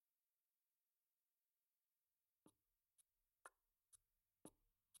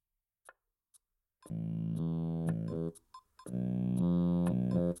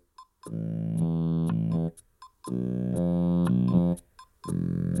I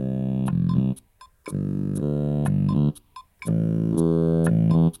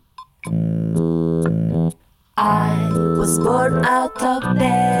was born out of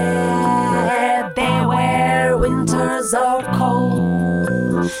there where winters are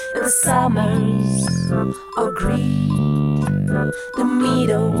cold and the summers are green. The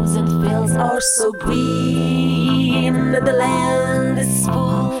meadows and fields are so green, and the land is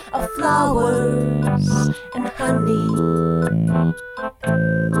full of flowers and honey.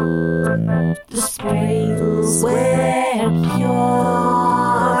 The springs were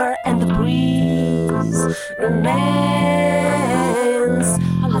pure and the breeze remains.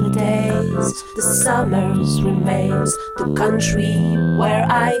 Holidays, the summers remains. The country where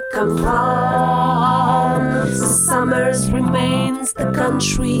I come from. The summers remains. The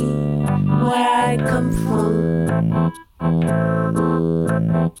country where I come from.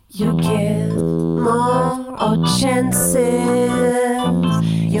 You give more chances.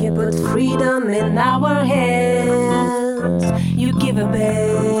 You put freedom in our hands. You give a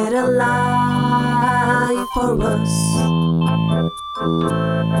better life for us.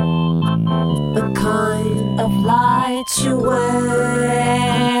 A kind of light you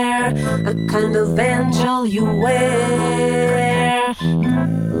wear, a kind of angel you wear.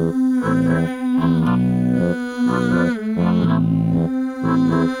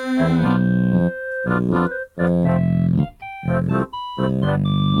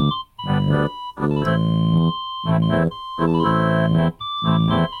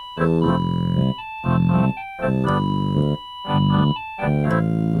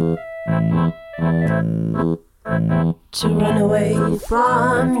 To run away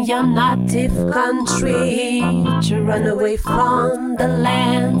from your native country, to run away from the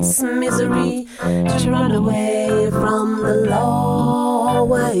land's misery, to run away from the low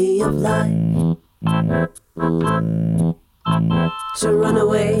way of life, to run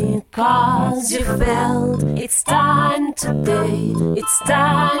away 'cause you felt it's time today, it's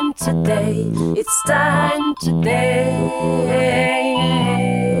time today, it's time today.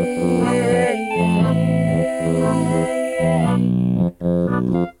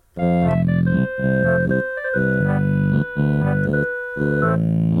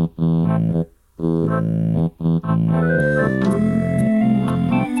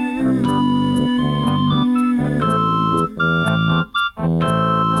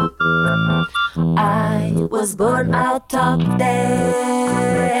 I was born out of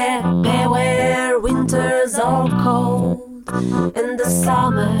there where winters are cold and the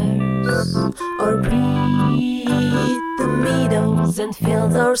summers are green. The meadows and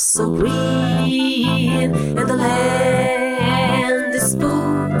fields are so green, and the land is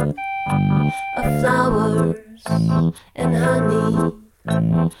full of flowers and honey.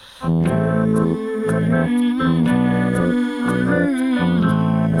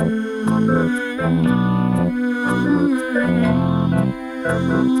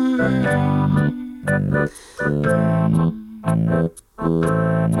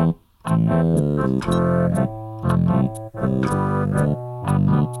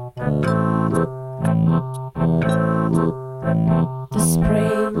 The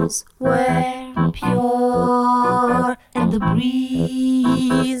springs were pure and the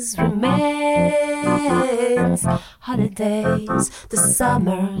breeze remains. Holidays, the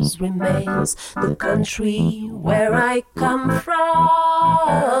summers remains. The country where I come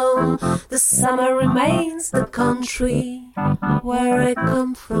from. The summer remains. The country where I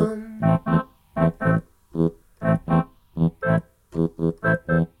come from.